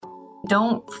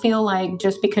Don't feel like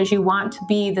just because you want to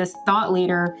be this thought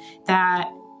leader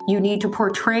that you need to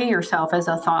portray yourself as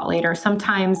a thought leader.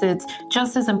 Sometimes it's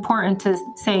just as important to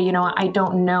say, I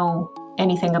don't know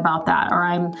anything about that, or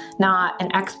I'm not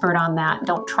an expert on that.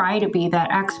 Don't try to be that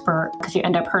expert because you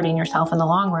end up hurting yourself in the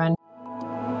long run.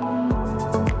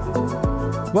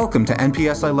 Welcome to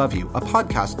NPS I Love You, a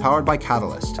podcast powered by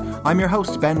Catalyst. I'm your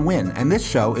host, Ben Wynn, and this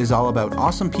show is all about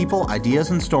awesome people, ideas,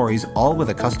 and stories, all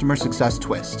with a customer success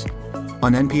twist.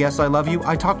 On NPS I Love You,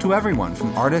 I talk to everyone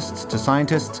from artists to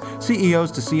scientists, CEOs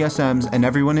to CSMs, and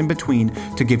everyone in between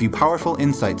to give you powerful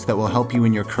insights that will help you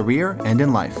in your career and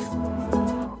in life.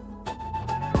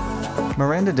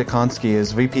 Miranda Dukonsky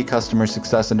is VP Customer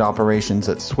Success and Operations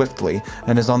at Swiftly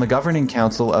and is on the governing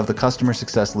council of the Customer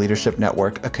Success Leadership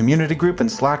Network, a community group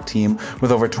and Slack team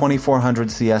with over 2,400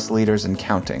 CS leaders and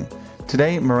counting.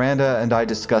 Today, Miranda and I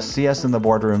discuss CS in the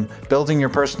boardroom, building your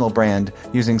personal brand,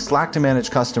 using Slack to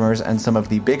manage customers, and some of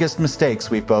the biggest mistakes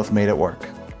we've both made at work.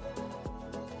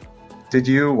 Did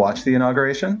you watch the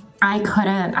inauguration? I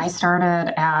couldn't. I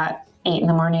started at 8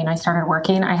 a.m. I started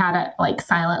working. I had it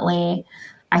silently.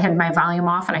 I had my volume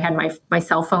off and I had my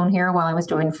cell phone here while I was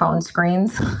doing phone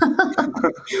screens.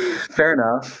 Fair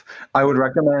enough. I would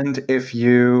recommend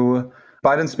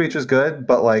Biden's speech was good,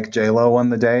 but J-Lo won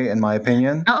the day, in my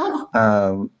opinion.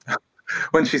 Oh.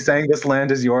 When she sang "This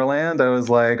Land Is Your Land," I was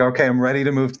like, okay, I'm ready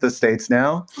to move to the States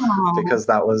now, because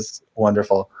that was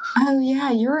wonderful. Oh,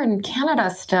 yeah, you're in Canada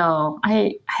still.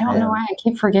 I don't know why I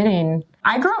keep forgetting.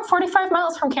 I grew up 45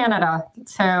 miles from Canada.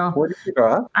 So where did you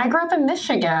grow up? I grew up in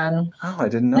Michigan. Oh, I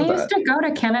didn't know that. We used to go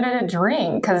to Canada to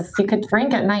drink because you could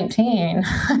drink at 19.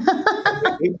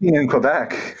 18 in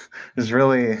Quebec is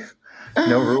really...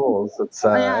 no rules. It's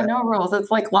no rules. It's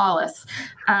lawless.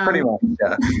 Pretty much,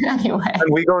 yeah. Anyway.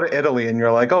 And we go to Italy and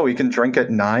you're like, oh, we can drink at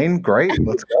 9? Great,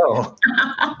 let's go.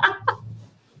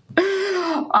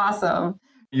 Awesome.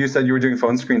 You said you were doing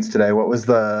phone screens today.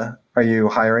 Are you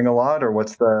hiring a lot, or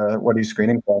what are you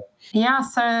screening for? Yeah,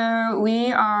 so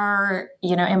we are,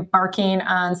 embarking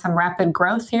on some rapid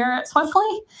growth here at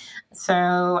Swiftly.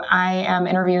 So I am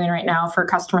interviewing right now for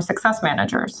customer success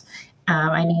managers.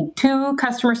 I need 2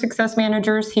 customer success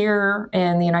managers here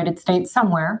in the United States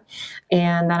somewhere.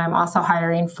 And then I'm also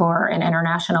hiring for an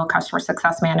international customer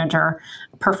success manager,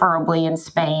 preferably in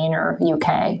Spain or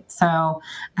UK. So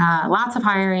lots of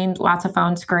hiring, lots of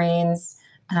phone screens.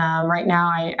 Right now,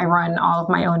 I run all of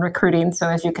my own recruiting. So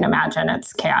as you can imagine,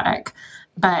 it's chaotic.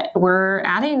 But we're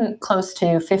adding close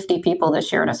to 50 people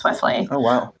this year to Swiftly. Oh,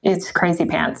 wow. It's crazy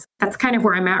pants. That's kind of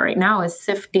where I'm at right now, is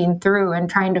sifting through and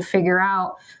trying to figure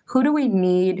out who do we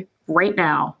need right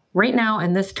now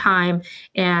in this time,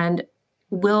 and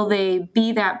will they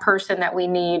be that person that we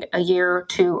need a year,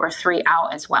 2, or 3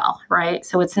 out as well, right?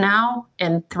 So it's now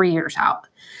and 3 years out.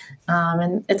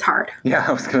 And it's hard. Yeah,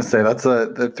 I was going to say that's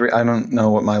I don't know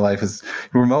what my life is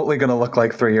remotely going to look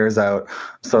like 3 years out.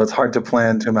 So it's hard to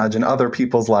plan to imagine other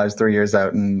people's lives 3 years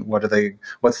out and what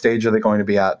stage are they going to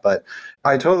be at. But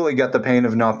I totally get the pain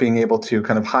of not being able to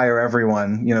kind of hire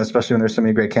everyone, especially when there's so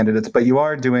many great candidates. But you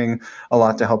are doing a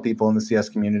lot to help people in the CS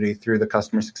community through the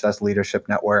Customer Success Leadership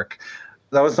Network.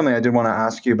 That was something I did want to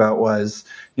ask you about was,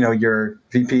 your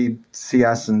VP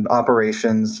CS and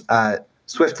operations at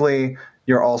Swiftly.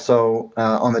 You're also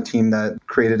on the team that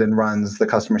created and runs the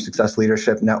Customer Success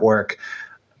Leadership Network.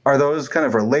 Are those kind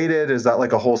of related? Is that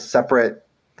a whole separate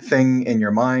thing in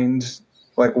your mind?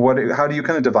 How do you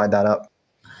kind of divide that up?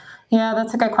 Yeah,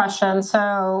 that's a good question.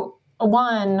 So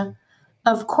one,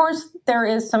 of course, there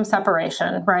is some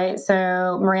separation, right?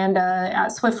 So Miranda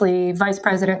at Swiftly, Vice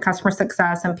President, Customer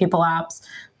Success and People Ops,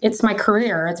 it's my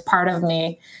career. It's part of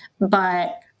me.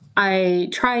 But I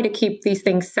try to keep these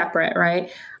things separate,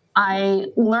 right? I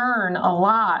learn a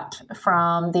lot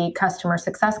from the customer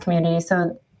success community.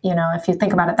 So, if you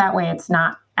think about it that way, it's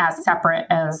not as separate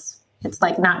as it's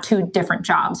not 2 different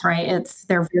jobs, right?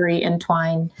 They're very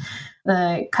entwined.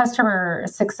 The Customer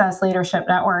Success Leadership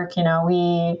Network,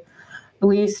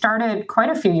 we started quite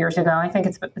a few years ago. I think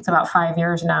it's about 5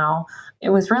 years now. It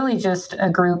was really just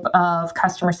a group of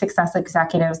customer success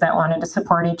executives that wanted to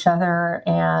support each other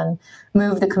and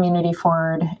move the community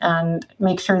forward and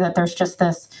make sure that there's just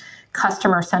this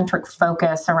customer-centric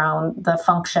focus around the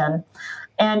function.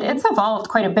 And it's evolved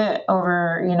quite a bit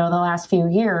over, the last few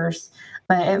years.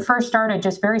 But it first started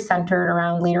just very centered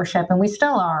around leadership, and we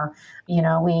still are.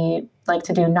 We like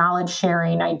to do knowledge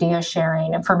sharing, idea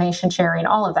sharing, information sharing,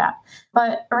 all of that.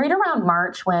 But right around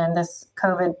March, when this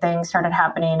COVID thing started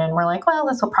happening, and we're like, well,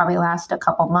 this will probably last a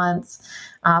couple months,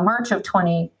 March of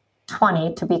 2020,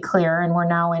 2020, to be clear, and we're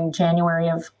now in January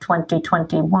of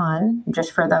 2021,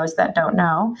 just for those that don't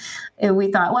know.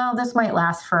 We thought, well, this might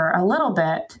last for a little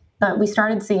bit, but we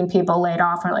started seeing people laid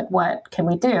off and we're like, what can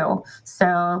we do?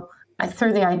 So I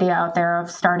threw the idea out there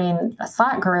of starting a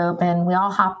Slack group, and we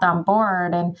all hopped on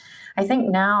board. And I think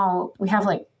now we have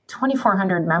like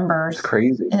 2,400 members. It's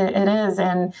crazy. It is.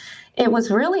 And it was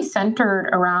really centered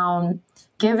around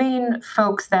giving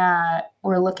folks that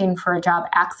were looking for a job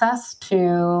access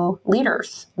to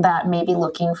leaders that may be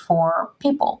looking for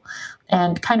people,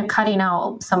 and kind of cutting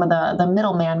out some of the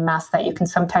middleman mess that you can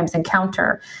sometimes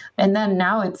encounter. And then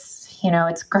now it's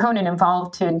grown and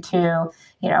evolved into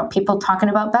people talking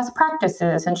about best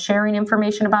practices and sharing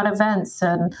information about events.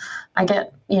 And I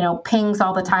get, pings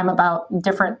all the time about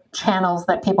different channels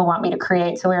that people want me to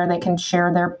create, so where they can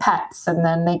share their pets, and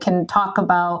then they can talk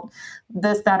about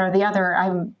this, that, or the other.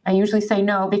 I usually say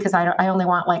no, because I only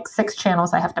want like 6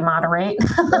 channels I have to moderate.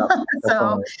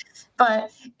 Yeah,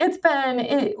 but it's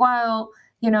been, while,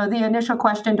 the initial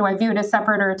question, do I view it as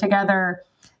separate or together?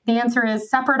 The answer is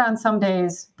separate on some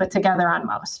days, but together on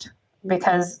most,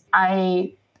 because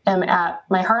I am at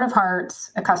my heart of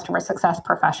hearts a customer success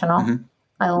professional. Mm-hmm.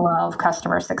 I love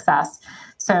customer success.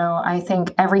 So I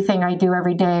think everything I do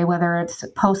every day, whether it's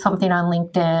post something on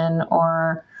LinkedIn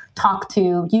or talk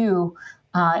to you,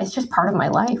 it's just part of my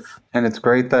life. And it's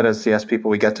great that as CS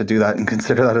people, we get to do that and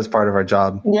consider that as part of our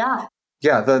job. Yeah.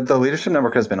 Yeah, the Leadership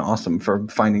Network has been awesome for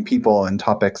finding people and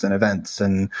topics and events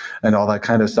and all that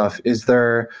kind of stuff. Is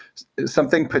there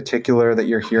something particular that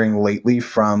you're hearing lately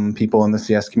from people in the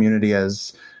CS community,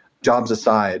 as jobs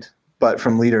aside, but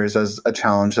from leaders as a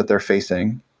challenge that they're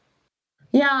facing?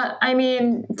 Yeah, I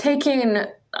mean, taking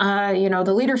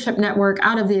the Leadership Network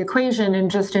out of the equation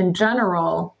and just in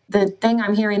general, the thing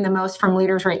I'm hearing the most from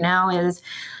leaders right now is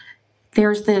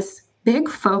there's this big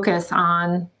focus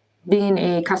on being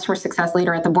a customer success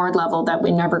leader at the board level that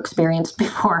we never experienced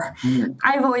before. Mm-hmm.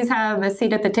 I've always had a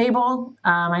seat at the table.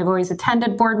 I've always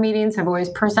attended board meetings. I've always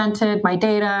presented my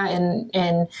data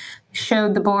and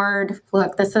showed the board,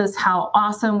 look, this is how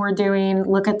awesome we're doing.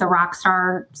 Look at the rock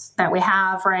stars that we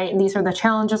have, right? And these are the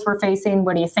challenges we're facing.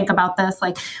 What do you think about this?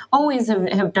 Like, always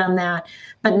have done that.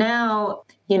 But now,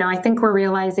 I think we're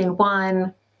realizing,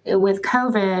 one, with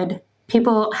COVID,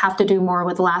 people have to do more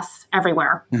with less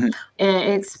everywhere, mm-hmm.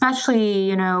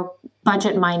 Especially,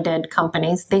 budget-minded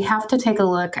companies. They have to take a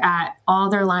look at all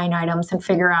their line items and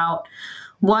figure out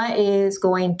what is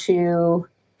going to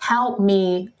help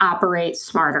me operate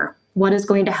smarter. What is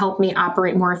going to help me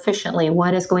operate more efficiently?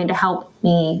 What is going to help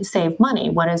me save money?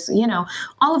 What is,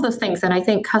 all of those things. And I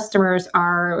think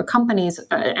companies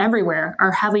everywhere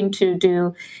are having to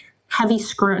do heavy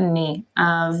scrutiny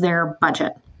of their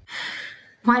budget.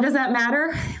 Why does that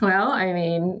matter? Well, I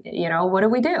mean,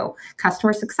 what do?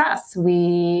 Customer success.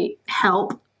 We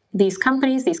help these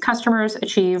companies, these customers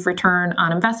achieve return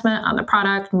on investment on the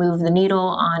product, move the needle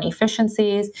on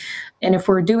efficiencies. And if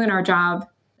we're doing our job,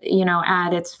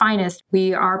 at its finest,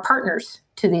 we are partners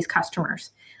to these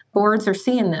customers. Boards are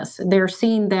seeing this. They're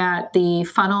seeing that the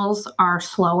funnels are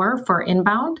slower for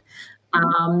inbound.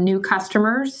 New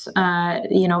customers,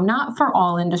 not for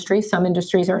all industries. Some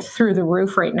industries are through the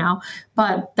roof right now,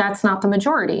 but that's not the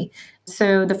majority.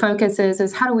 So the focus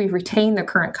is how do we retain the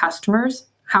current customers?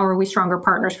 How are we stronger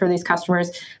partners for these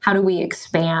customers? How do we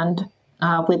expand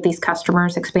with these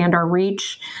customers, expand our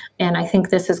reach? And I think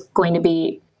this is going to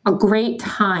be a great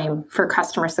time for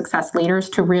customer success leaders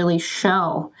to really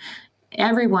show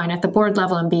everyone at the board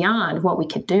level and beyond what we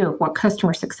could do, what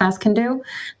customer success can do.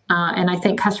 And I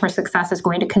think customer success is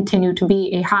going to continue to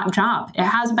be a hot job. It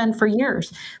has been for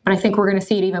years, but I think we're going to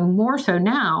see it even more so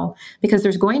now, because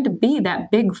there's going to be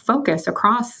that big focus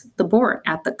across the board,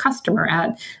 at the customer,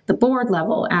 at the board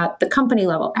level, at the company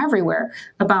level, everywhere,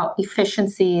 about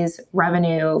efficiencies,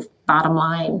 revenue, bottom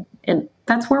line. And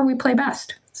that's where we play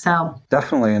best. So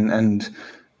definitely. And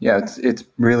yeah, it's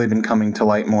really been coming to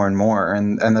light more and more.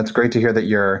 And that's great to hear that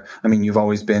you've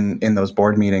always been in those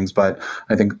board meetings, but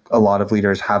I think a lot of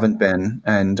leaders haven't been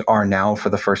and are now for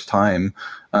the first time.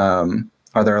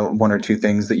 Are there one or two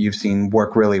things that you've seen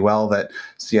work really well that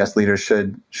CS leaders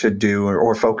should do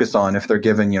or focus on if they're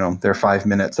given, their 5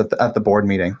 minutes at the board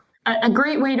meeting? A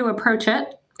great way to approach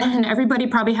it, and everybody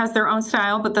probably has their own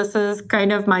style, but this is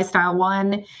kind of my style.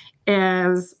 One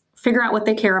is figure out what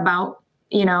they care about.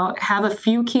 Have a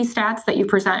few key stats that you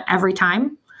present every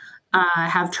time.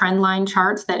 Have trend line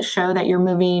charts that show that you're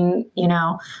moving,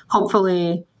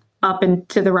 hopefully up and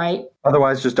to the right.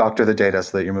 Otherwise, just doctor the data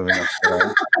so that you're moving up to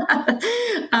the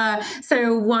right.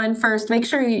 So first, make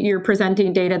sure you're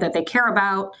presenting data that they care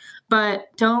about, but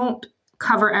don't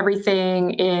cover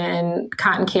everything in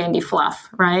cotton candy fluff,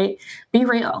 right? Be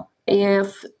real.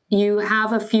 If you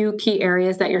have a few key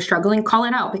areas that you're struggling, call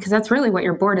it out, because that's really what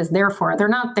your board is there for. They're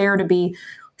not there to be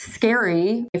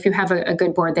scary. If you have a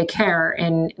good board, they care,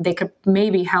 and they could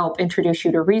maybe help introduce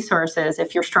you to resources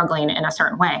if you're struggling in a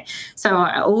certain way. So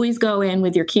I always go in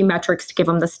with your key metrics to give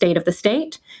them the state of the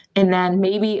state, and then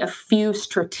maybe a few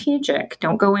strategic.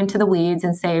 Don't go into the weeds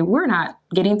and say, we're not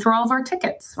getting through all of our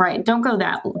tickets, right? Don't go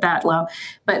that low,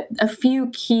 but a few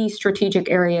key strategic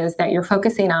areas that you're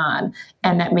focusing on,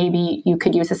 and that maybe you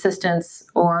could use assistance,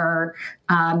 or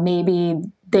maybe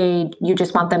you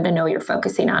just want them to know you're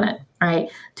focusing on it,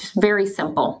 right? Just very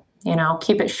simple,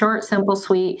 keep it short, simple,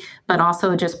 sweet, but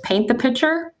also just paint the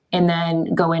picture and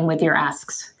then go in with your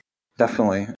asks.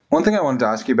 Definitely. One thing I wanted to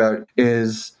ask you about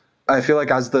is, I feel like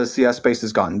as the CS space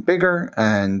has gotten bigger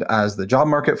and as the job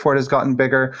market for it has gotten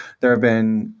bigger, there have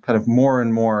been kind of more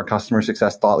and more customer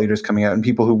success thought leaders coming out, and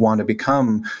people who want to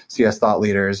become CS thought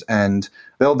leaders and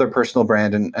build their personal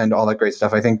brand and all that great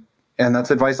stuff. I think, and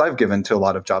that's advice I've given to a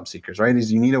lot of job seekers, right?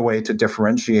 Is you need a way to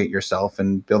differentiate yourself,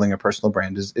 and building a personal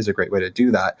brand is a great way to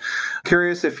do that.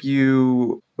 Curious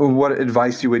what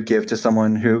advice you would give to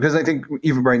someone who, because I think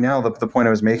even right now, the point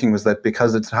I was making was that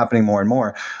because it's happening more and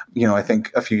more, I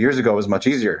think a few years ago it was much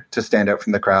easier to stand out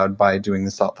from the crowd by doing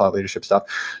this thought leadership stuff.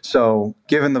 So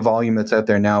given the volume that's out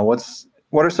there now,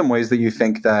 what are some ways that you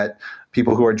think that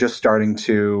people who are just starting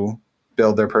to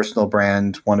build their personal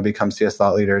brand, want to become CS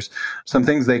thought leaders, some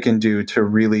things they can do to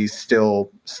really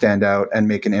still stand out and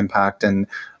make an impact and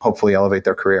hopefully elevate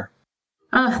their career?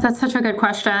 That's such a good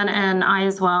question. And I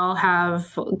as well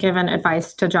have given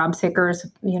advice to job seekers,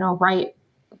 write,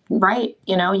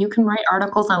 you can write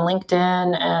articles on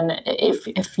LinkedIn. And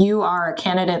if you are a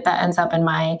candidate that ends up in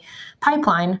my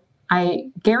pipeline,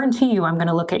 I guarantee you I'm going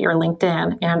to look at your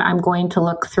LinkedIn, and I'm going to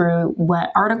look through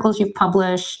what articles you've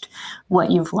published,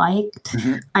 what you've liked.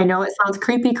 Mm-hmm. I know it sounds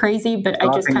creepy, crazy, but I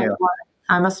just kind of want,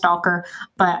 I'm a stalker,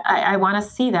 but I want to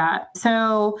see that.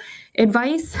 So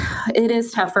advice, it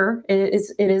is tougher. It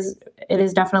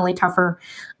is definitely tougher,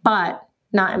 but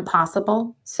not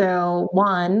impossible. So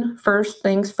first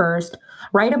things first,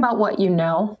 write about what you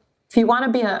know. If you want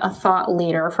to be a thought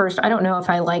leader, first, I don't know if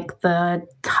I like the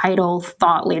title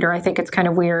thought leader. I think it's kind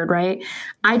of weird, right?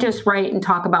 I just write and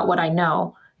talk about what I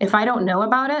know. If I don't know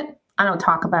about it, I don't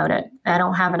talk about it. I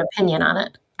don't have an opinion on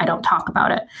it. I don't talk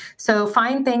about it. So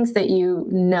find things that you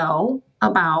know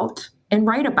about and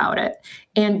write about it,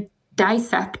 and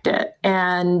dissect it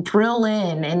and drill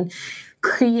in and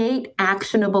create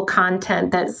actionable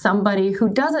content that somebody who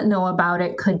doesn't know about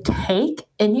it could take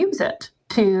and use it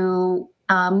to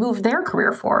move their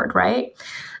career forward, right?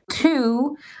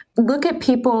 2, look at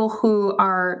people who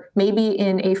are maybe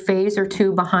in a phase or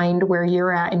 2 behind where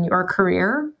you're at in your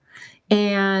career,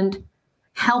 and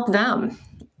help them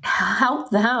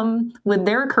with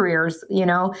their careers,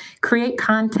 create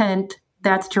content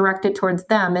that's directed towards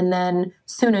them. And then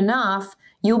soon enough,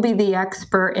 you'll be the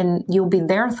expert and you'll be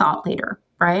their thought leader,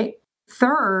 right?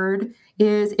 3rd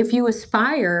is, if you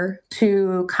aspire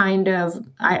to kind of,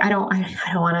 I don't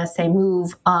want to say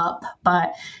move up,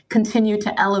 but continue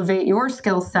to elevate your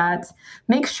skill sets,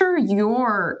 make sure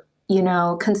you're,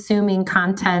 consuming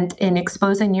content and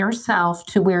exposing yourself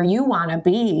to where you want to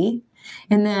be.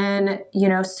 And then,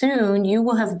 soon you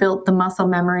will have built the muscle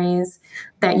memories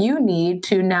that you need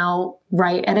to now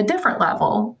write at a different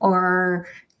level, or,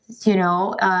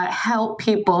 help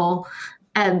people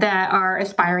that are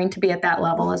aspiring to be at that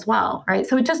level as well, right?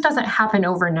 So it just doesn't happen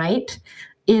overnight.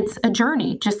 It's a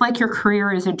journey, just like your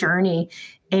career is a journey.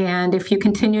 And if you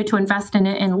continue to invest in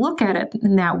it and look at it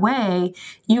in that way,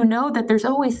 that there's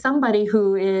always somebody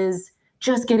who is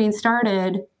just getting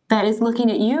started that is looking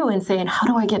at you and saying, how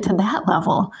do I get to that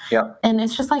level? Yeah. And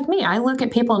it's just like me. I look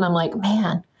at people and I'm like,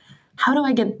 man, how do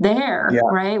I get there? Yeah.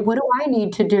 Right? What do I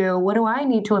need to do? What do I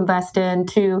need to invest in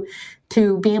to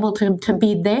be able to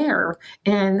be there?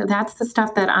 And that's the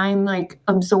stuff that I'm like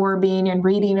absorbing and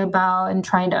reading about and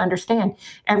trying to understand.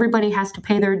 Everybody has to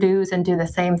pay their dues and do the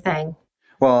same thing.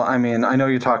 Well, I mean, I know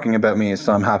you're talking about me,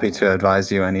 so I'm happy to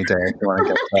advise you any day if you want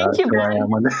to get Thank you, where I am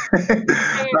one day.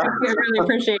 I really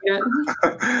appreciate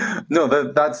it. No,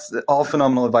 that's all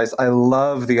phenomenal advice. I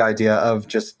love the idea of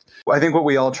I think what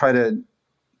we all try to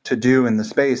do in the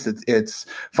space, it's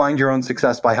find your own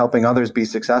success by helping others be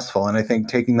successful. And I think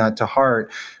taking that to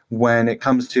heart when it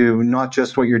comes to not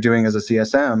just what you're doing as a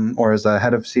CSM or as a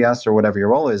head of CS or whatever your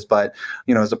role is, but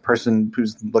as a person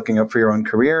who's looking up for your own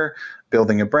career,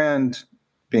 building a brand,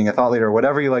 being a thought leader,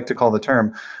 whatever you like to call the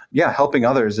term, helping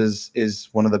others is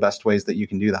one of the best ways that you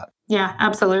can do that. Yeah,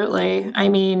 absolutely. I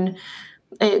mean,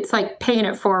 It's like paying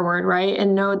it forward, right?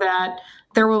 And know that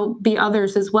there will be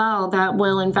others as well that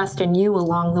will invest in you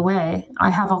along the way. I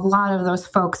have a lot of those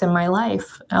folks in my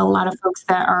life, a lot of folks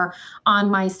that are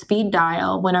on my speed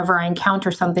dial whenever I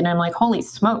encounter something. I'm like, holy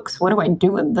smokes, what do I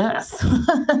do with this?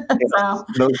 Yes,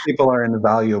 those people are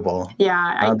invaluable.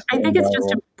 Yeah, I think it's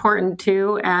just important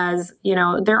too, as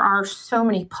there are so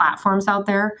many platforms out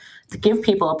there to give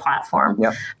people a platform.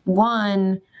 Yeah.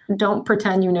 One, don't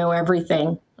pretend you know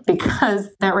everything, because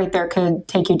that right there could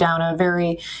take you down a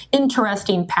very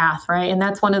interesting path, right? And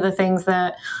that's one of the things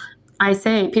that I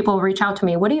say. People reach out to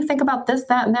me, what do you think about this,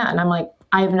 that, and that? And I'm like,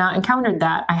 I have not encountered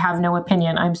that. I have no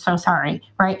opinion. I'm so sorry,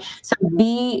 right? So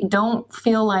don't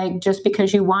feel like just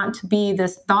because you want to be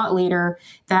this thought leader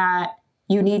that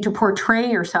you need to portray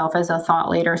yourself as a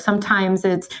thought leader. Sometimes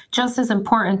it's just as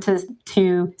important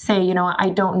to say, I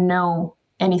don't know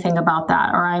anything about that,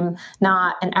 or I'm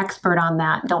not an expert on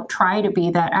that. Don't try to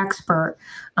be that expert,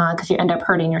 because you end up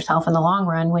hurting yourself in the long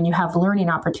run when you have learning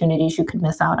opportunities you could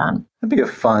miss out on. That'd be a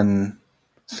fun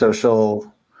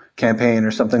social campaign or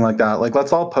something like that. Like,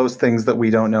 let's all post things that we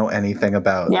don't know anything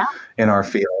about in our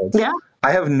fields. Yeah.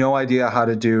 I have no idea how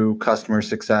to do customer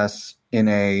success in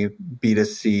a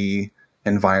B2C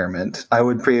environment. I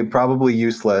would be probably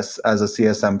useless as a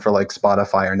CSM for like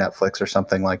Spotify or Netflix or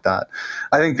something like that.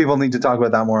 I think people need to talk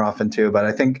about that more often too, but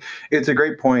I think it's a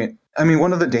great point. I mean,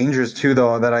 one of the dangers too,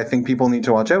 though, that I think people need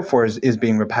to watch out for is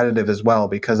being repetitive as well,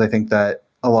 because I think that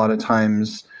a lot of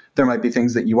times there might be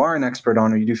things that you are an expert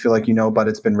on, or you do feel like but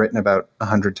it's been written about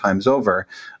 100 times over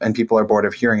and people are bored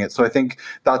of hearing it. So I think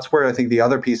that's where I think the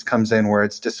other piece comes in, where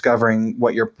it's discovering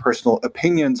what your personal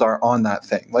opinions are on that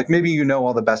thing. Like, maybe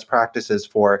all the best practices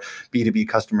for B2B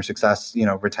customer success,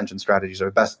 retention strategies,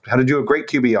 or how to do a great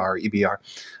QBR or EBR.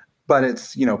 But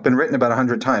it's, been written about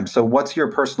 100 times. So what's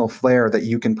your personal flair that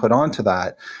you can put onto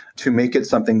that to make it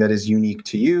something that is unique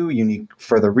to you, unique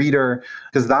for the reader?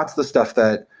 Because that's the stuff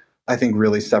that I think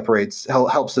really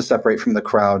helps to separate from the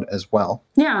crowd as well.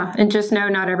 Yeah. And just know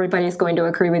not everybody's going to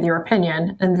agree with your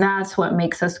opinion. And that's what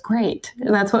makes us great.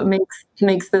 That's what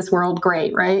makes this world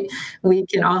great, right? We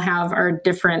can all have our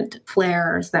different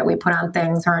flares that we put on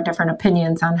things, or our different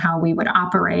opinions on how we would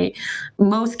operate.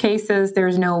 Most cases,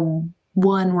 there's no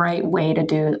one right way to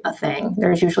do a thing.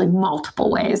 There's usually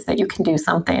multiple ways that you can do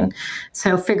something.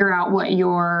 So figure out what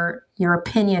your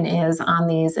opinion is on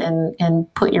these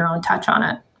and put your own touch on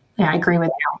it. Yeah, I agree with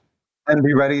you. And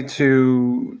be ready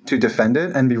to defend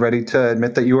it, and be ready to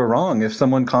admit that you were wrong. If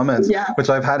someone comments, which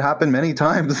I've had happen many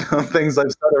times on things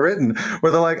I've said or written,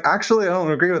 where they're like, actually, I don't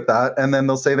agree with that. And then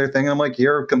they'll say their thing. And I'm like,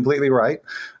 you're completely right.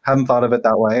 Hadn't thought of it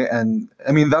that way. And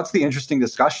I mean, that's the interesting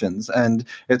discussions. And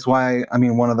it's why,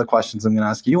 one of the questions I'm going to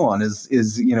ask you on is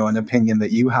an opinion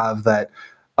that you have that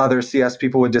other CS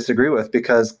people would disagree with,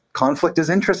 because conflict is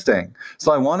interesting.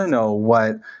 So I want to know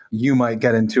what you might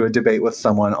get into a debate with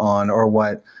someone on, or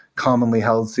what commonly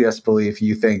held CS belief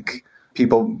you think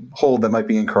people hold that might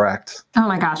be incorrect. Oh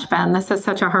my gosh, Ben, this is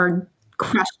such a hard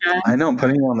question. I know, I'm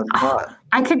putting you on the spot.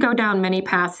 I could go down many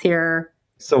paths here.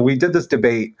 So we did this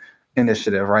debate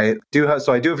initiative, right?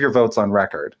 So I do have your votes on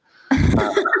record.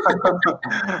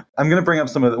 I'm going to bring up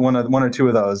one or two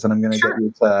of those, and I'm going to get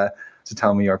you to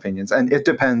tell me your opinions. And it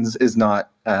depends is not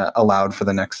allowed for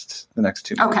the next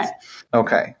 2 minutes.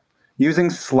 Okay.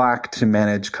 Using Slack to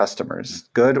manage customers,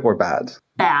 good or bad?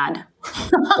 Bad.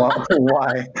 Well,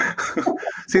 why?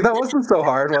 See, that wasn't so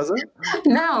hard, was it?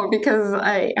 No, because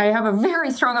I have a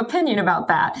very strong opinion about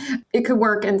that. It could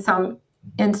work in some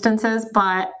instances,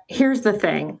 but here's the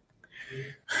thing.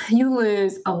 You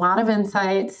lose a lot of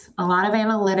insights, a lot of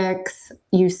analytics.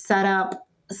 You set up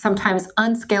sometimes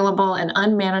unscalable and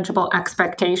unmanageable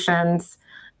expectations.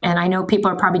 And I know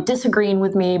people are probably disagreeing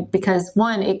with me, because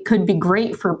one, it could be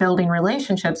great for building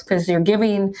relationships, because you're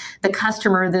giving the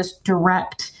customer this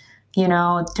direct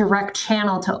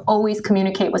channel to always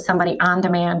communicate with somebody on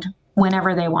demand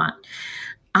whenever they want.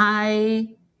 I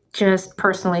just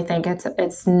personally think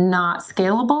it's not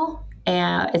scalable,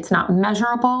 and it's not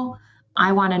measurable.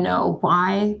 I want to know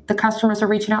why the customers are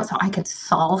reaching out so I can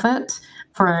solve it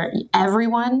for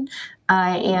everyone.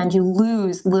 And you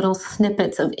lose little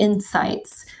snippets of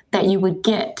insights that you would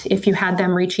get if you had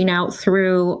them reaching out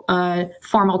through a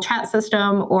formal chat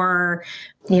system, or,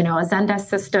 a Zendesk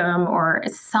system, or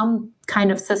some kind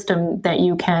of system that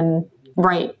you can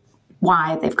write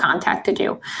why they've contacted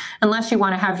you. Unless you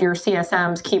want to have your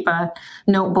CSMs keep a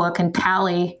notebook and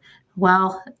tally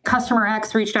Well, customer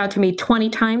X reached out to me 20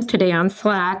 times today on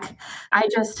Slack. I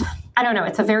don't know.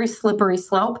 It's a very slippery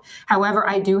slope. However,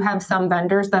 I do have some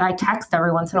vendors that I text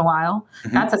every once in a while.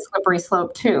 Mhm. That's a slippery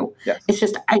slope too. Yes. It's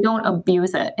just, I don't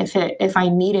abuse it. If I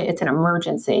need it, it's an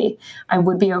emergency. I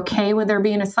would be okay with there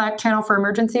being a Slack channel for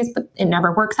emergencies, but it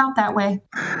never works out that way.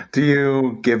 Do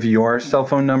you give your cell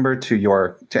phone number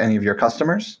to any of your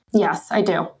customers? Yes, I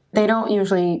do. They don't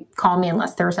usually call me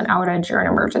unless there's an outage or an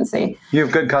emergency. You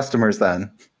have good customers then.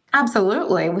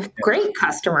 Absolutely. With great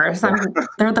customers.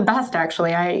 They're the best,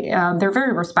 actually. They're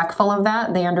very respectful of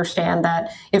that. They understand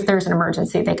that if there's an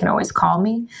emergency, they can always call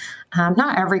me.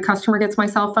 Not every customer gets my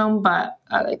cell phone, but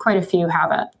quite a few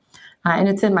have it. And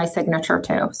it's in my signature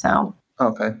too. So.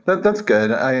 Okay, that's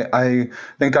good. I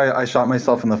think I shot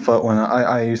myself in the foot when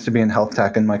I used to be in health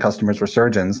tech and my customers were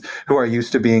surgeons who are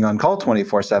used to being on call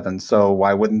 24/7. So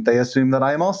why wouldn't they assume that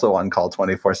I am also on call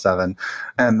 24/7?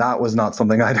 And that was not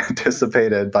something I'd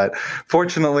anticipated. But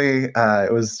fortunately,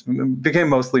 became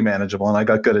mostly manageable, and I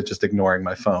got good at just ignoring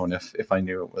my phone if I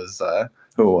knew it was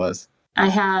who it was. I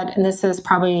had, and this is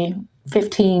probably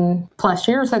 15 plus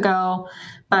years ago,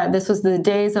 but this was the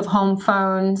days of home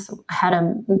phones. I had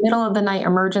a middle of the night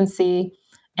emergency,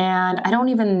 and I don't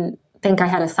even think I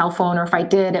had a cell phone, or if I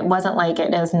did, it wasn't like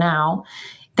it is now.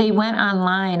 They went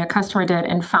online, a customer did,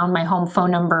 and found my home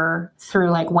phone number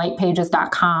through like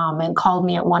whitepages.com and called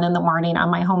me at 1 a.m. on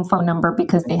my home phone number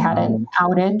because they had an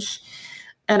outage.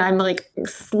 And I'm like,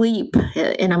 sleep.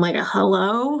 And I'm like,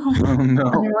 hello? Oh, no. And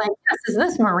they're like, yes, is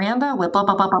this Miranda with blah,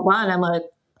 blah, blah, blah, blah. And I'm like,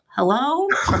 hello?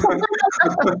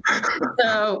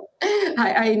 So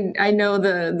I know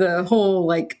the whole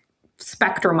like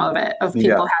spectrum of it, of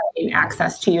people having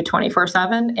access to you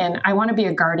 24/7. And I want to be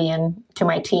a guardian to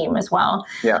my team as well.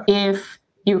 Yeah. If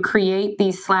you create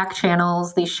these Slack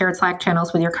channels, these shared Slack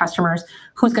channels with your customers,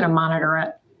 who's going to monitor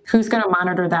it? Who's going to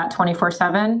monitor that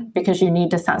 24/7? Because you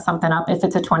need to set something up if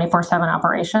it's a 24/7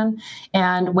 operation.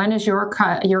 And when is your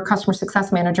customer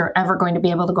success manager ever going to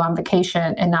be able to go on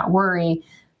vacation and not worry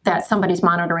that somebody's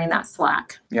monitoring that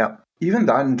Slack? Yeah. Even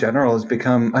that in general has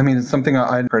become, I mean, it's something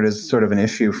I've heard is sort of an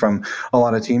issue from a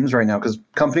lot of teams right now because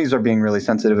companies are being really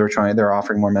sensitive. They're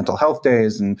offering more mental health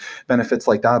days and benefits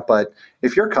like that. But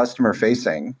if you're customer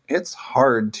facing, it's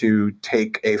hard to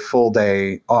take a full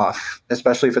day off,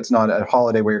 especially if it's not a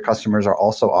holiday where your customers are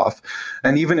also off.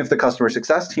 And even if the customer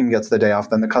success team gets the day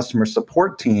off, then the customer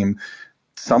support team,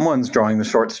 someone's drawing the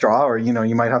short straw, or,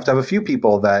 you might have to have a few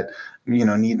people that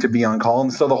need to be on call.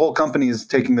 And so the whole company is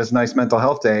taking this nice mental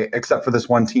health day, except for this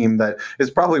one team that is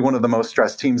probably one of the most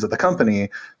stressed teams at the company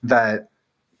that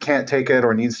can't take it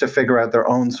or needs to figure out their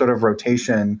own sort of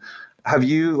rotation. Have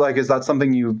you, is that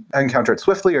something you encountered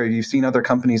swiftly, or have you seen other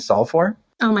companies solve for?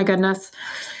 Oh my goodness.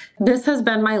 This has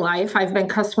been my life. I've been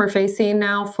customer facing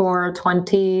now for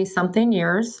 20 something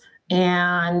years.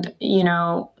 And,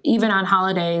 even on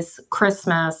holidays,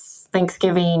 Christmas,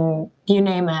 Thanksgiving, you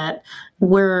name it,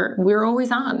 we're always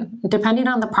on. Depending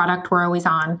on the product, we're always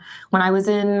on. When I was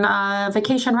in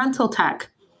vacation rental tech,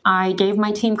 I gave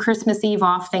my team Christmas Eve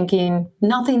off thinking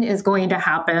nothing is going to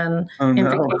happen in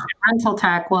vacation rental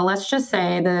tech. Well, let's just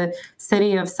say the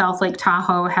city of South Lake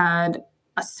Tahoe had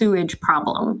a sewage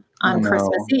problem on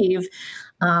Christmas Eve.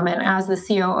 And as the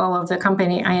COO of the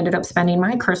company, I ended up spending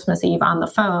my Christmas Eve on the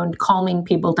phone calming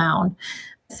people down.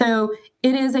 So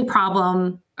it is a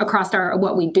problem across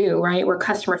what we do, right? We're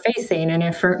customer facing. And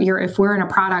if we're in a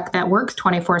product that works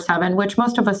 24/7, which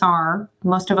most of us, our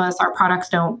products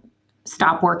don't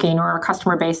stop working, or our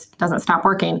customer base doesn't stop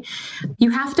working. You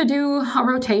have to do a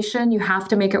rotation. You have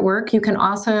to make it work. You can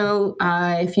also,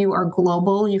 if you are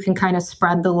global, you can kind of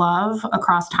spread the love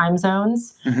across time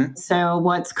zones. Mm-hmm. So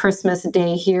what's Christmas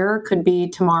Day here could be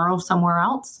tomorrow somewhere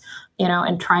else,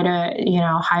 and try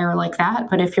to, hire like that.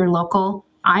 But if you're local,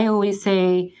 I always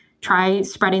say, try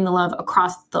spreading the love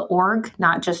across the org,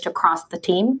 not just across the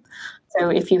team. So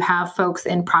if you have folks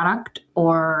in product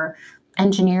or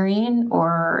engineering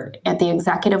or at the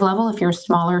executive level, if you're a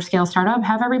smaller scale startup,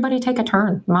 have everybody take a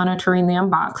turn monitoring the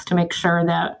inbox to make sure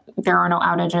that there are no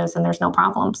outages and there's no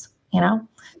problems,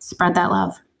 spread that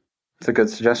love. It's a good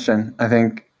suggestion. I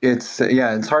think it's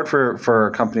hard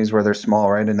for companies where they're small,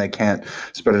 right? And they can't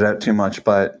spread it out too much,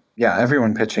 but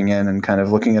everyone pitching in and kind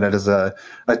of looking at it as a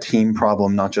team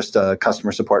problem, not just a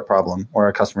customer support problem or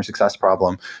a customer success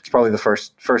problem. It's probably the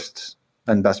first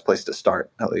and best place to start,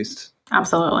 at least.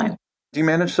 Absolutely. Do you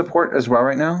manage support as well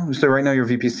right now? So right now you're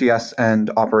VPCS and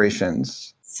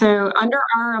operations. So under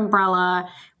our umbrella,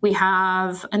 we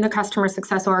have, in the customer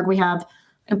success org, we have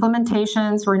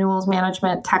implementations, renewals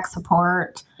management, tech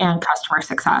support, and customer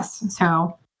success.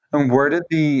 So, and where did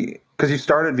the because you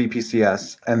started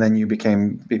VPCS and then you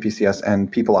became VPCS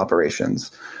and people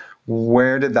operations.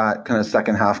 Where did that kind of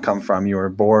second half come from? You were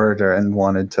bored and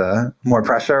wanted more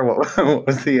pressure? What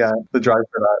was the drive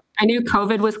for that? I knew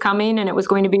COVID was coming and it was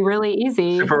going to be really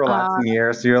easy. Super relaxing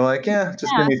year. So you're like,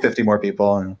 just give me 50 more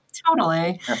people. And,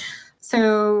 totally. Yeah.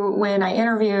 So when I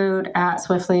interviewed at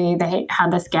Swiftly, they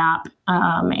had this gap.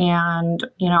 And,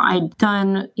 I'd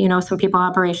done, some people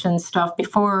operations stuff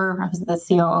before. I was the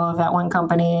COO of that one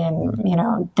company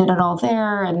and, did it all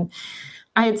there. And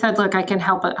I had said, look, I can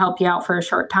help you out for a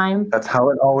short time. That's how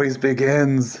it always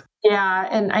begins. Yeah.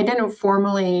 And I didn't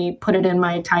formally put it in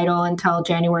my title until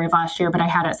January of last year, but I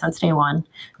had it since day one.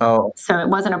 Oh. So it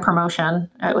wasn't a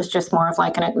promotion. It was just more of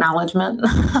like an acknowledgement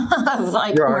of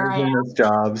like where I am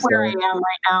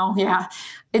right now. Yeah.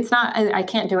 It's not, I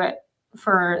can't do it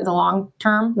for the long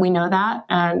term. We know that.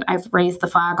 And I've raised the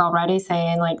flag already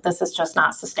saying like, this is just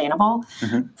not sustainable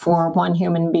for one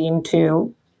human being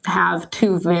to have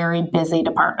two very busy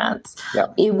departments. Yeah.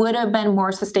 It would have been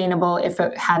more sustainable if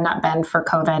it had not been for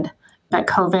COVID. But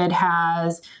COVID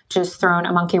has just thrown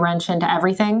a monkey wrench into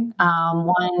everything.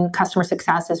 One, customer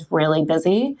success is really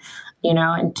busy,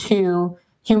 and two,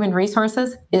 human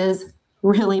resources is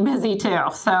really busy too.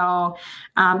 So,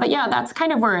 but yeah, that's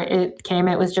kind of where it came.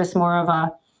 It was just more of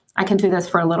I can do this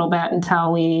for a little bit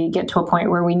until we get to a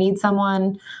point where we need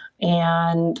someone.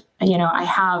 And, I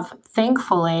have,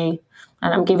 thankfully,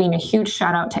 and I'm giving a huge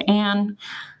shout out to Anne.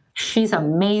 She's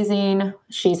amazing.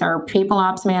 She's our people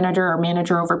ops manager, our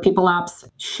manager over people ops.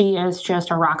 She is just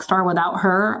a rock star. Without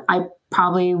her, I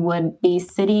probably would be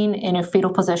sitting in a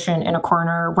fetal position in a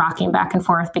corner, rocking back and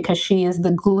forth because she is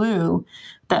the glue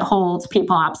that holds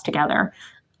people ops together.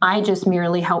 I just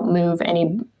merely help move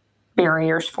any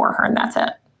barriers for her, and that's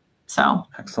it. So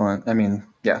excellent. I mean,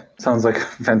 yeah, sounds like a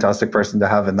fantastic person to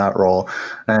have in that role.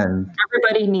 And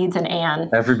everybody needs an Anne.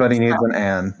 Everybody needs an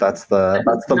Anne. That's the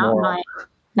moral.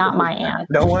 Not my Anne.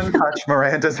 No one touch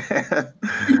Miranda's Anne.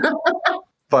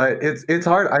 But it's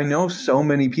hard. I know so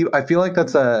many people. I feel like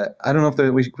that's I don't know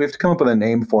if we have to come up with a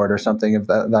name for it or something of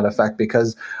that effect,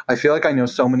 because I feel like I know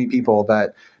so many people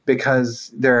that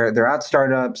because they're at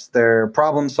startups, they're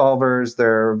problem solvers,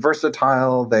 they're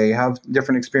versatile, they have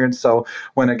different experience. So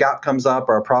when a gap comes up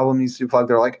or a problem needs to be plugged,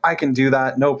 they're like, I can do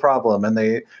that, no problem. And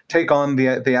they take on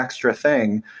the extra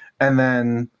thing. And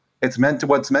then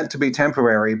what's meant to be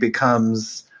temporary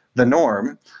becomes the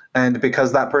norm. And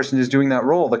because that person is doing that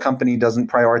role, the company doesn't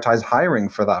prioritize hiring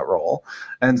for that role.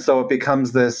 And so it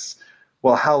becomes this,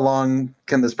 well, how long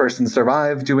can this person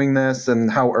survive doing this,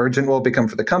 and how urgent will it become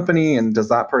for the company? And does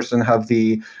that person have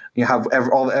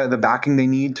all the backing they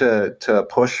need to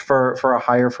push for a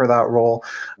hire for that role?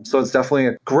 So it's definitely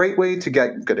a great way to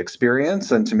get good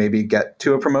experience and to maybe get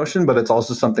to a promotion, but it's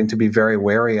also something to be very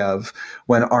wary of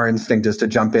when our instinct is to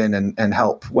jump in and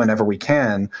help whenever we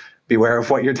can. Beware of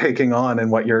what you're taking on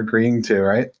and what you're agreeing to,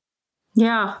 right?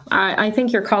 Yeah, I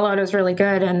think your call out is really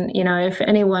good. And, if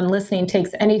anyone listening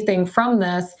takes anything from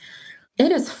this,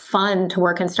 it is fun to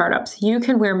work in startups. You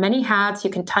can wear many hats,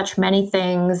 you can touch many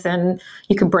things, and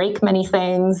you can break many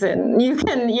things, and you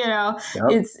can,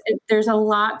 there's a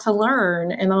lot to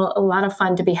learn and a lot of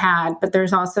fun to be had, but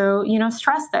there's also,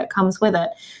 stress that comes with it.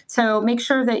 So make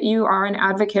sure that you are an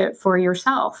advocate for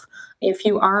yourself. If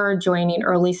you are joining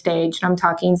early stage, and I'm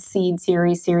talking seed,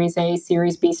 series A,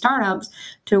 series B startups,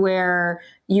 to where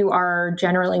you are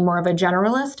generally more of a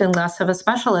generalist and less of a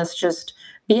specialist, just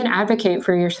be an advocate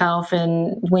for yourself.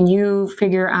 And when you see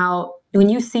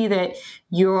that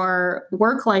your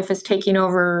work life is taking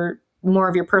over more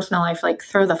of your personal life, like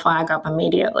throw the flag up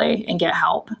immediately and get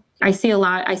help. I see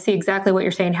exactly what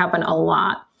you're saying happen a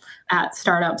lot at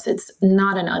startups. It's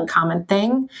not an uncommon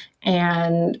thing.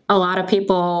 And a lot of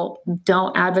people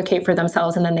don't advocate for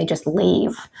themselves and then they just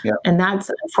leave. Yeah. And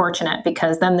that's unfortunate,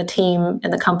 because then the team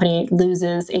and the company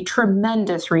loses a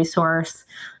tremendous resource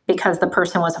because the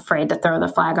person was afraid to throw the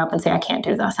flag up and say, I can't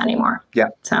do this anymore. Yeah.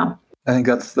 So I think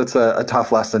that's a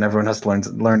tough lesson everyone has to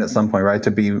learn at some point, right?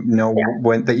 To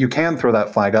when that you can throw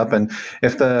that flag up. And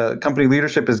if the company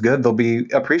leadership is good, they'll be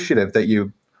appreciative that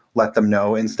you let them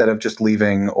know instead of just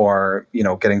leaving or,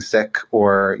 getting sick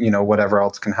or, whatever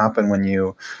else can happen when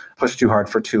you push too hard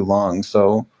for too long.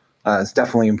 So it's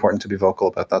definitely important to be vocal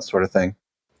about that sort of thing.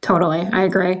 Totally. I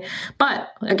agree.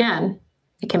 But again,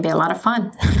 it can be a lot of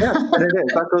fun. Yeah, and it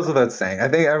is. That goes without saying. I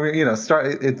think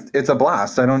it's a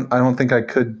blast. I don't think I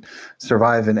could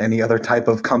survive in any other type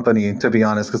of company, to be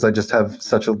honest, because I just have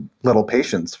such a little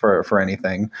patience for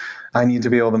anything. I need to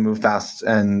be able to move fast,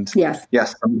 and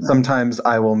Yes. Sometimes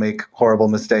I will make horrible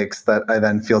mistakes that I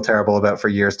then feel terrible about for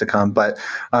years to come. But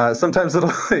sometimes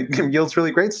it yields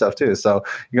really great stuff too. So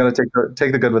you got to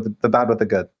take the good with the bad with the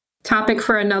good. Topic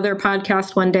for another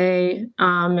podcast one day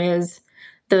is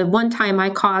the one time I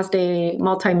caused a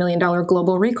multi-million-dollar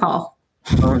global recall.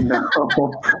 Oh no!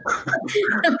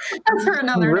 That's for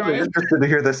another I'm really day. interested to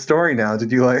hear this story now.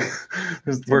 Did you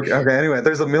work? Okay, anyway,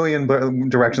 there's a million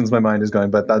directions my mind is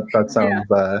going, but that sounds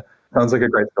sounds like a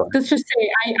great story. Let's just say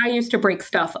I used to break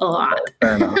stuff a lot.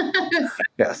 Fair enough.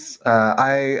 Yes,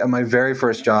 my very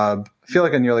first job, I feel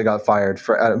like I nearly got fired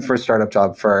for first startup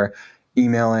job for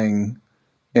emailing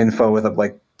info with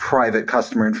private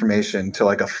customer information to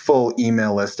a full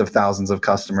email list of thousands of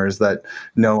customers that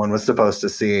no one was supposed to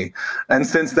see. And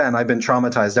since then, I've been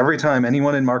traumatized. Every time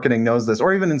anyone in marketing knows this,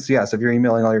 or even in CS, if you're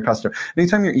emailing all your customers,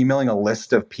 anytime you're emailing a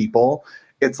list of people,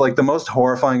 it's the most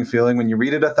horrifying feeling when you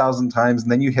read it 1,000 times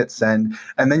and then you hit send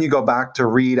and then you go back to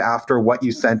read after what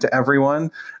you sent to everyone.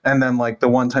 And then the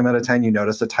one time out of 10, you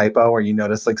notice a typo or you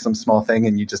notice some small thing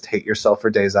and you just hate yourself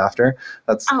for days after.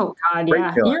 That's oh God,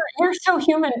 yeah. You're so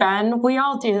human, Ben. We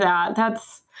all do that.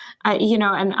 That's,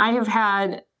 and I have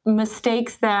had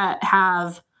mistakes that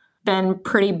have been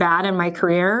pretty bad in my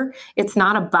career. It's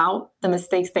not about the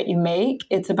mistakes that you make.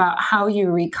 It's about how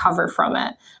you recover from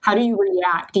it. How do you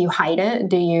react? Do you hide it?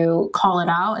 Do you call it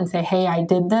out and say, hey, I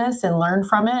did this, and learn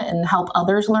from it and help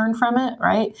others learn from it,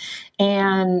 right?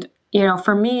 And,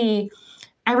 for me,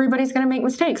 everybody's going to make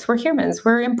mistakes. We're humans.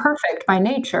 We're imperfect by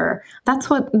nature. That's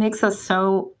what makes us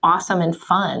so awesome and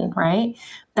fun, right?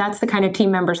 That's the kind of team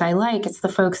members I like. It's the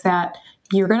folks that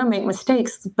you're going to make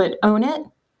mistakes, but own it.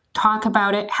 Talk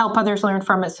about it, help others learn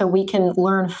from it so we can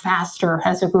learn faster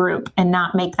as a group and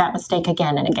not make that mistake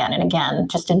again and again and again,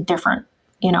 just in different,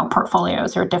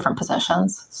 portfolios or different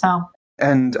positions. So.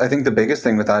 And I think the biggest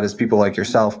thing with that is people like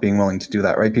yourself being willing to do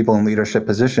that, right? People in leadership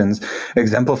positions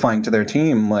exemplifying to their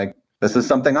team, this is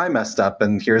something I messed up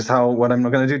and here's what I'm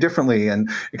going to do differently. And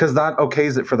because that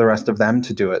okays it for the rest of them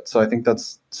to do it. So I think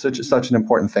that's such an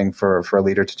important thing for a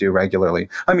leader to do regularly.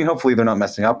 I mean, hopefully they're not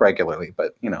messing up regularly,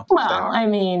 but Well, I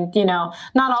mean,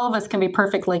 not all of us can be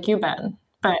perfect like you've been.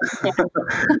 But yeah.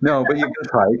 No, but you can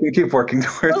try. You can keep working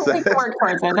towards it. We can work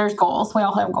towards it. There's goals. We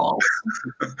all have goals.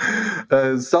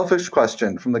 A selfish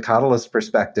question from the Catalyst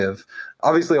perspective.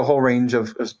 Obviously, a whole range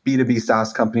of B2B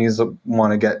SaaS companies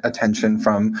want to get attention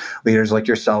from leaders like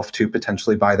yourself to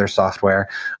potentially buy their software.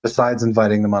 Besides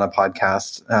inviting them on a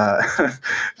podcast,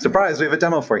 surprise, we have a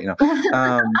demo for it.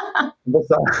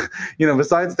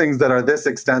 Besides things that are this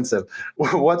extensive,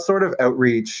 what sort of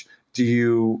outreach do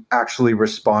you actually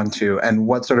respond to, and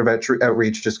what sort of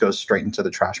outreach just goes straight into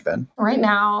the trash bin? Right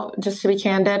now, just to be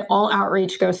candid, all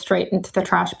outreach goes straight into the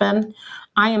trash bin.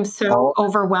 I am so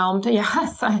overwhelmed.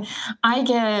 Yes, I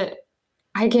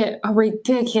get a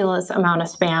ridiculous amount of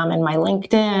spam in my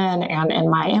LinkedIn and in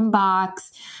my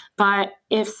inbox. But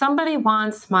if somebody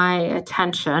wants my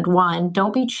attention, one,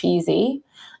 don't be cheesy.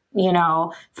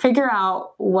 Figure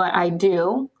out what I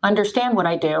do, understand what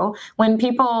I do. When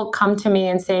people come to me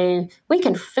and say, we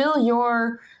can fill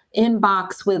your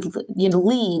inbox with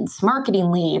leads, marketing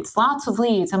leads, lots of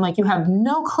leads. I'm like, you have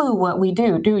no clue what we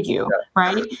do you? Yeah.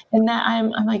 Right? And that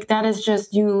I'm like, that is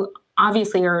just, you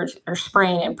obviously are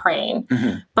spraying and praying.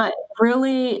 Mm-hmm. But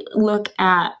really look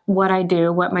at what I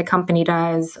do, what my company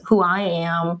does, who I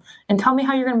am, and tell me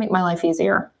how you're going to make my life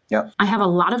easier. Yep. I have a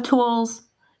lot of tools.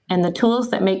 And the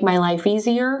tools that make my life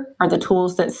easier are the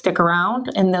tools that stick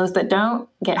around, and those that don't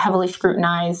get heavily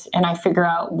scrutinized, and I figure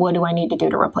out what do I need to do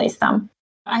to replace them.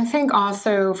 I think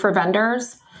also for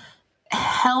vendors,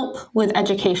 help with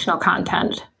educational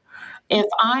content. If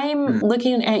I'm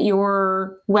looking at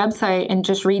your website and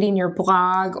just reading your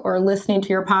blog or listening to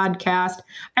your podcast,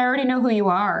 I already know who you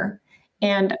are.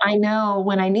 And I know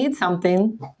when I need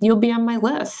something, you'll be on my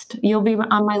list. You'll be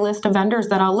on my list of vendors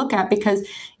that I'll look at because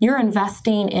you're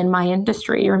investing in my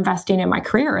industry. You're investing in my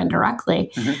career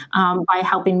indirectly by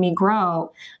helping me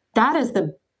grow. That is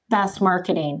the best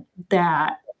marketing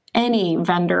that any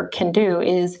vendor can do,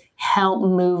 is help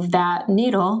move that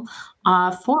needle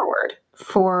forward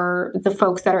for the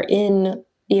folks that are in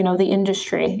the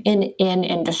industry, in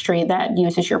industry that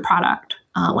uses your product.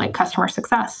 Like customer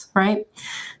success, right?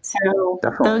 So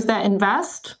definitely. Those that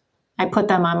invest, I put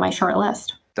them on my short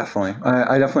list. Definitely.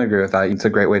 I definitely agree with that. It's a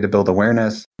great way to build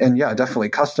awareness. And yeah, definitely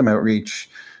custom outreach.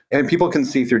 And people can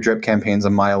see through drip campaigns a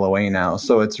mile away now.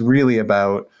 So it's really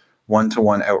about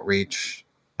one-to-one outreach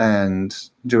and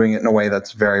doing it in a way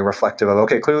that's very reflective of,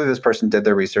 okay, clearly this person did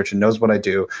their research and knows what I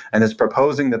do and is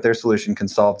proposing that their solution can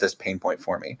solve this pain point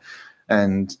for me.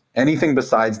 And anything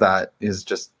besides that is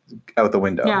just out the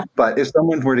window. Yeah. But if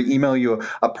someone were to email you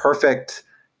a perfect,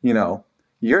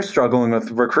 you're struggling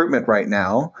with recruitment right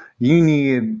now, you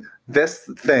need this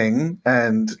thing,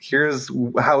 and here's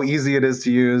how easy it is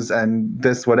to use, and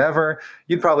this whatever,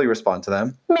 you'd probably respond to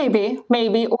them. Maybe.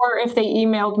 Or if they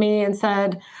emailed me and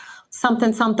said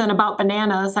something about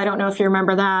bananas, I don't know if you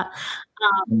remember that.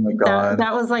 Oh my God.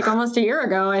 That was like almost a year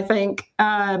ago, I think.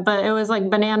 But it was like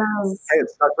bananas. Hey, it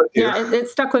stuck with you. Yeah, it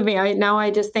stuck with me. Now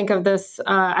I just think of this,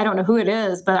 I don't know who it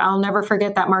is, but I'll never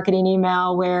forget that marketing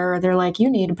email where they're like, you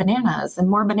need bananas and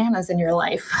more bananas in your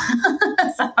life.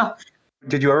 So,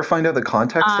 did you ever find out the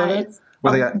context of it?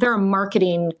 They're a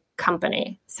marketing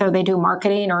company. So they do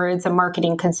marketing, or it's a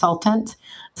marketing consultant.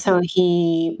 So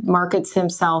he markets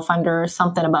himself under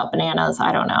something about bananas.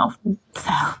 I don't know.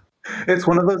 So it's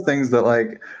one of those things that,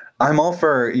 like, I'm all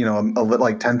for, a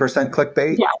like 10%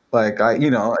 clickbait. Yeah. Like,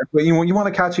 you want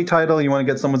a catchy title, you want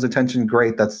to get someone's attention,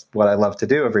 great. That's what I love to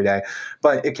do every day.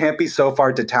 But it can't be so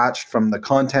far detached from the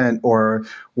content or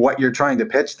what you're trying to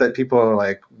pitch that people are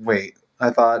like, wait, I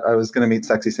thought I was going to meet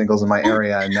sexy singles in my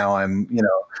area, and now I'm,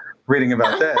 reading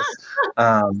about this.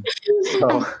 Targeted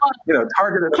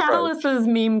Catalyst's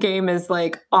meme game is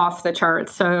like off the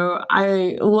charts. So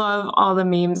I love all the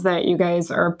memes that you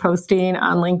guys are posting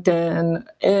on LinkedIn.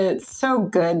 It's so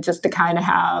good just to kind of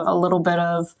have a little bit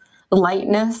of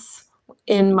lightness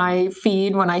in my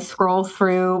feed when I scroll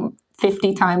through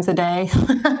 50 times a day.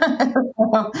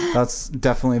 That's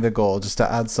definitely the goal, just to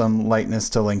add some lightness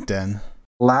to LinkedIn.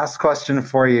 Last question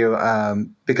for you,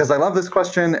 because I love this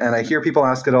question and I hear people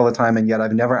ask it all the time, and yet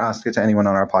I've never asked it to anyone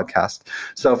on our podcast.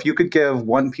 So if you could give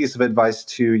one piece of advice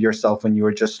to yourself when you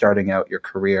were just starting out your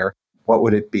career, what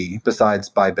would it be besides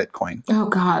buy Bitcoin? Oh,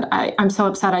 God, I'm so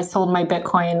upset I sold my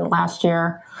Bitcoin last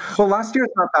year. Well, last year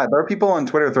it's not bad. There are people on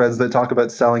Twitter threads that talk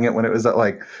about selling it when it was at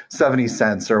like 70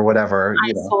 cents or whatever.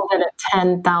 I sold it at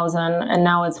 10,000 and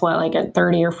now it's like at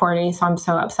 30 or 40. So I'm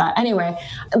so upset. Anyway,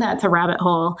 that's a rabbit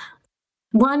hole.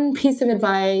 One piece of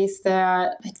advice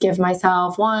that I'd give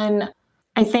myself, I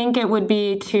think it would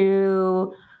be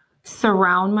to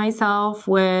surround myself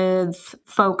with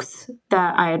folks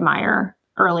that I admire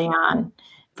early on,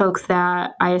 folks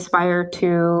that I aspire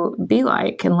to be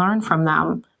like and learn from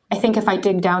them. I think if I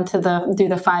dig down to do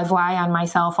the 5 why on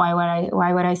myself, why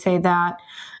would I say that?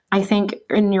 I think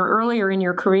earlier in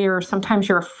your career, sometimes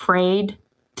you're afraid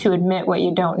to admit what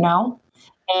you don't know,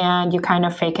 and you kind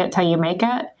of fake it till you make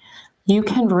it. You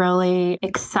can really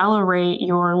accelerate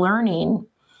your learning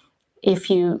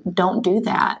if you don't do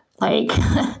that. Like,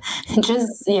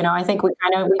 just, I think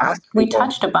we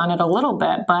touched upon it a little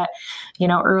bit, but,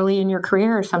 early in your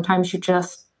career, sometimes you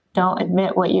just don't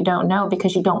admit what you don't know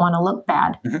because you don't want to look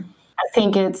bad. Mm-hmm. I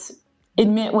think it's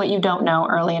admit what you don't know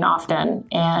early and often,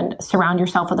 and surround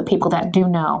yourself with the people that do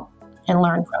know and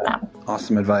learn from them.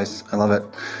 Awesome advice. I love it.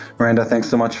 Miranda, thanks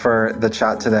so much for the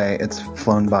chat today. It's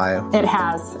flown by. It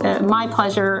has. My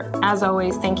pleasure. As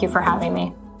always, thank you for having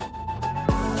me.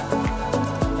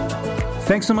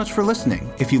 Thanks so much for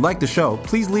listening. If you like the show,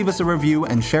 please leave us a review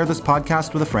and share this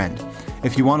podcast with a friend.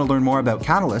 If you want to learn more about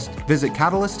Catalyst, visit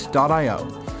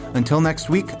catalyst.io. Until next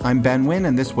week, I'm Ben Wynn,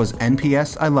 and this was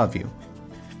NPS I Love You.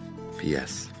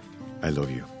 P.S. I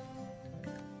love you.